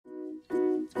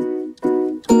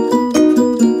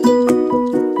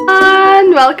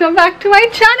and welcome back to my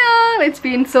channel. It's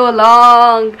been so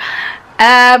long.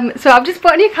 So I've just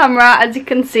bought a new camera. As you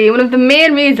can see, one of the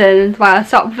main reasons why I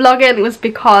stopped vlogging was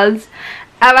because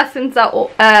ever since I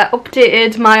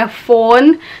updated my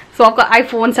phone, so I've got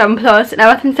iPhone 7 Plus, and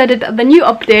ever since I did the new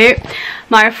update,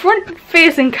 my front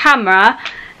facing camera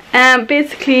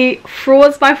basically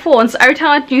froze my phone. So every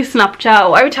time I use Snapchat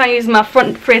or every time I use my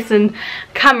front facing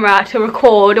camera to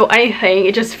record or anything,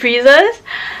 it just freezes.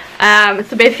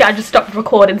 So basically I just stopped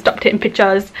recording, stopped taking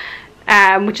pictures,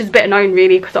 which is a bit annoying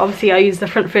really, because obviously I use the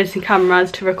front facing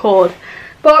cameras to record.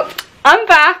 But I'm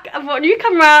back, I've got a new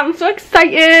camera, I'm so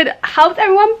excited. How's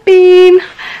everyone been?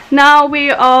 Now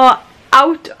we are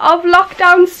out of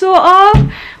lockdown, sort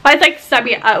of. But it's like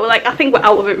semi out, like I think we're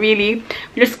out of it really.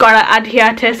 We just gotta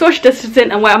adhere to social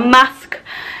distancing and wear a mask.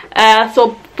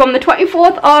 So from the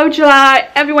 24th of July,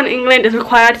 everyone in England is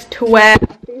required to wear a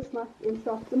face mask in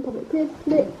shops and public places.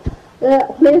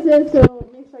 So make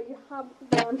sure you have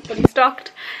one fully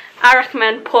stocked. I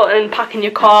recommend packing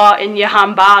your car in your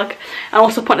handbag, and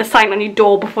also putting a sign on your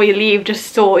door before you leave,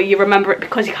 just so you remember it,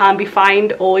 because you can't be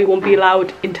fined or you won't be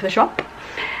allowed into the shop.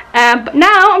 But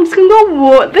now I'm just gonna go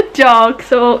walk the dog,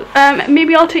 so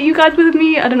maybe I'll take you guys with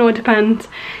me. I don't know, it depends.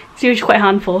 It's usually quite a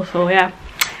handful, so yeah.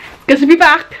 Good to be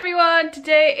back. Everyone,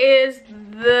 today is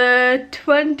the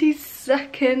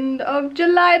 22nd of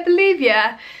July, I believe,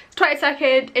 yeah. It's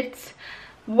 22nd, it's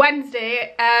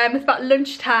Wednesday, it's about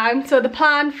lunchtime. So the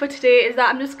plan for today is that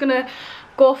I'm just gonna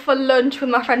go for lunch with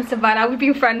my friend Savannah. We've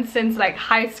been friends since like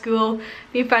high school,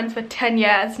 been friends for 10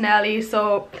 years nearly,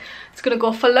 so just gonna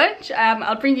go for lunch.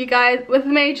 I'll bring you guys with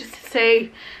me just to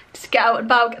get out and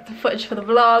about, get some footage for the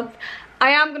vlog.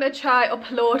 I am gonna try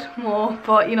upload more,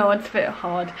 but you know, it's a bit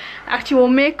hard. I actually wore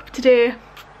makeup today.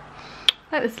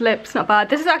 I like this lip, it's not bad.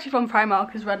 This is actually from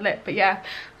Primark, this red lip, but yeah.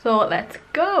 So let's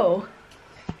go.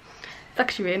 It's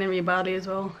actually raining really badly as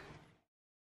well.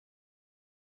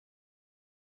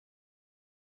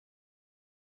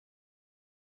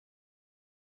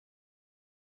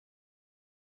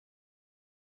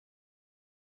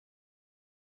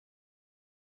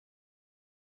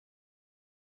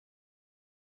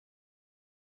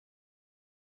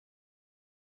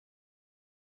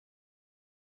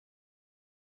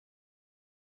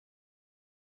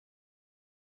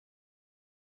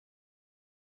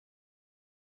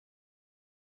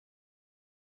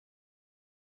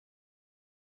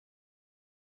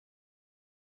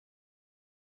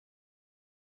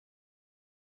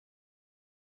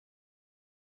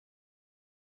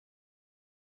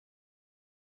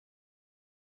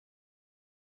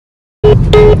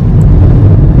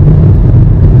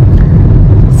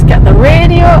 Let's get the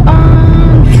radio on.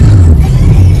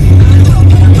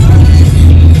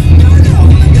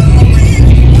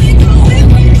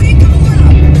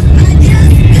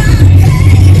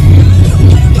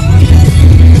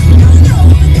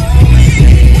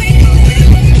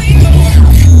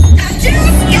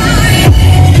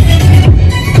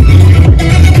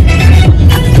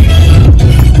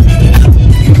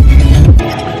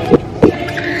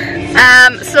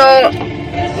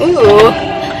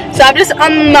 So I'm just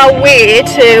on my way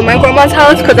to my grandma's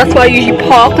house, because that's where I usually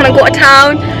park when I go to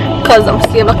town, because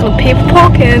obviously I'm not going to pay for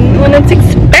parking when it's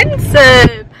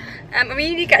expensive. I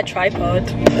mean, you need to get a tripod,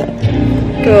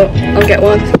 but I'll get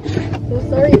one. So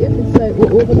sorry if it's like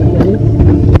all over the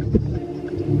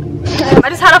place. I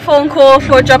just had a phone call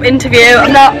for a job interview.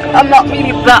 I'm not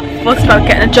really that fussed about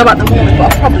getting a job at the moment,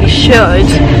 but I probably should.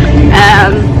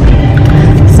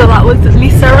 So that was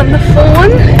Lisa on the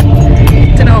phone.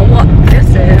 Don't know what this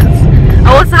is. I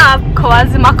also have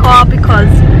cars in my car because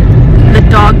the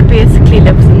dog basically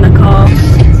lives in the car.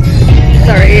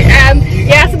 Sorry.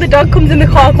 Yeah, so the dog comes in the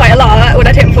car quite a lot when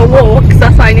I take him for walks, so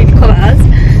that's why I need colours.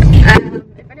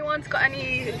 If anyone's got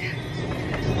any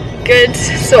good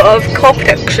sort of car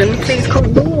protection, please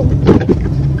comment below. I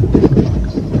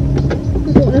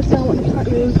don't understand what the cat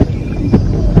is.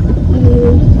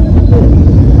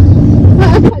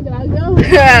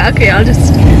 Okay, I'll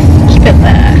just keep it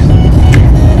there.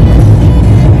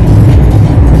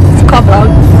 It's car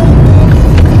vlogs.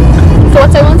 So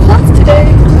what's everyone's class today?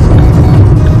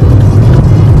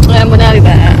 We're nearly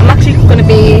there. I'm actually going to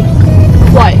be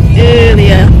quite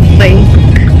earlier, I think.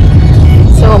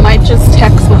 So I might just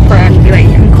text my friend and be like,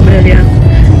 you can come earlier.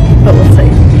 But we'll see.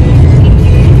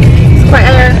 It's quite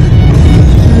a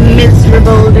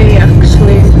miserable day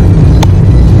actually.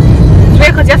 It's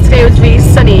weird because yesterday it was really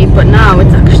sunny, but now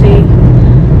it's actually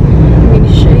really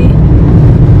shitty.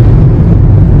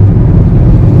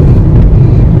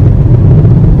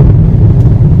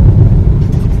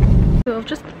 So I've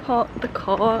just parked the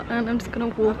car and I'm just gonna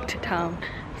walk to town.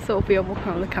 So it'll be a walk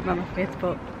around the camera on my face,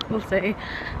 but we'll see.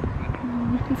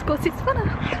 Let's go see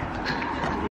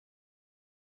Savannah.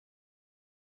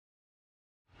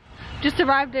 Just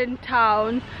arrived in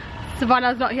town.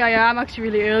 Savannah's not here. I'm actually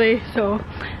really early, so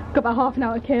got about half an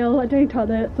hour to kill. I don't need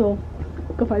toilet, so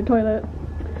go find a toilet.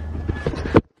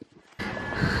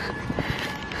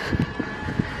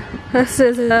 This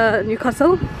is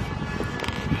Newcastle.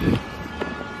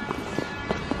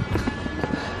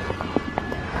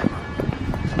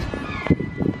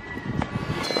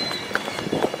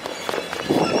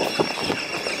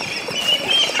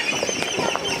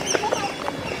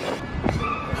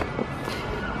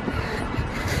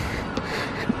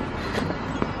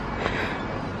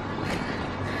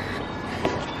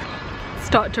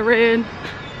 Start to rain.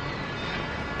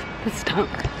 It's stuck.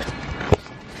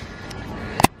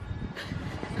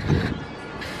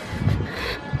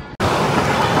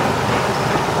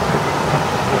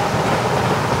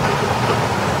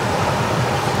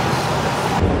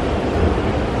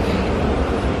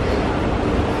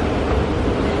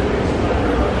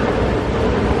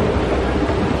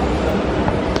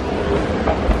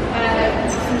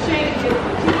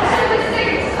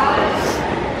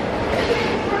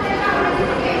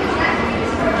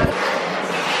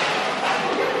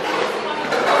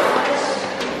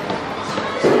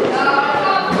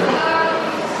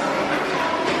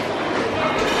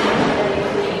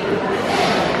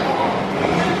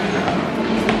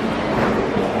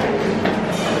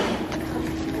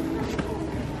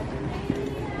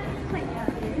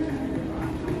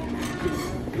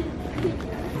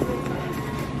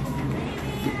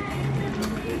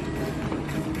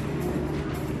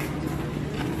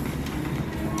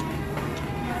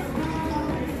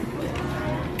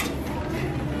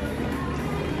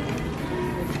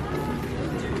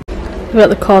 We've got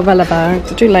the Corvella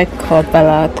bags. I do like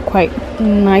Corvella, it's quite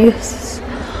nice.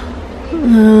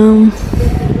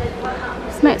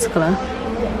 It's a nice colour.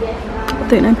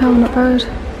 £39, not bad.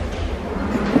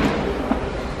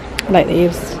 I like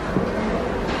these.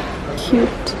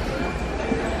 Cute.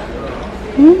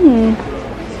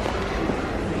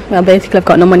 Well, basically I've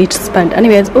got no money to spend.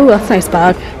 Anyways, oh, that's a nice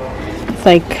bag. It's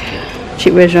like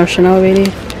cheap version of Chanel, really.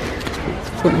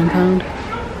 It's £49.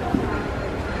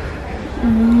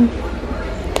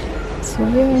 So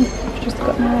yeah, I've just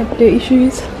got my dirty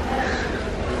shoes.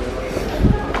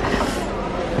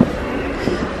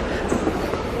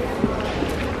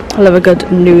 I love a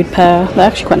good nude pair. They're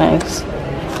actually quite nice.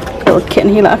 Little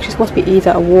kitten here that actually supposed to be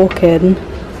easier to walk in.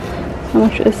 How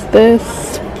much is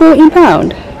this? £14?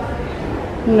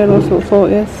 I don't know what thought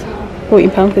it is.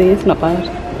 £14 for these, not bad.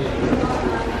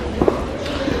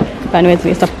 But anyways, I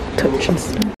need to stop touching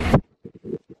stuff.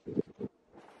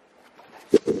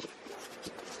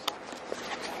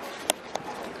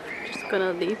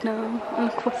 Gonna leave now and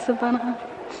across Savannah.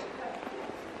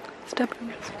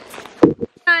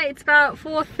 Right, it's about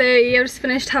 4:30. I just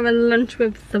finished having lunch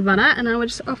with Savannah and now we're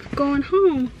just off going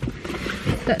home.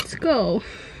 Let's go.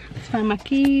 Let's find my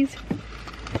keys.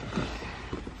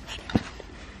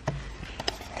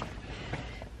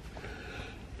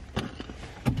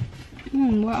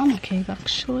 Where are my keys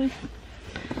actually?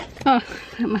 Oh,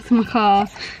 that's my car.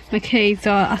 My keys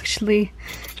are actually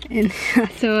in,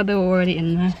 so they were already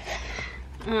in there.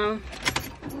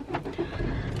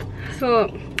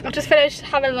 So I've just finished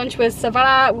having lunch with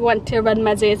Savannah. We went to Red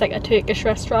Meze, it's like a Turkish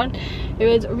restaurant. It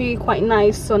was really quite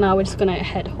nice, so now we're just gonna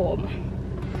head home.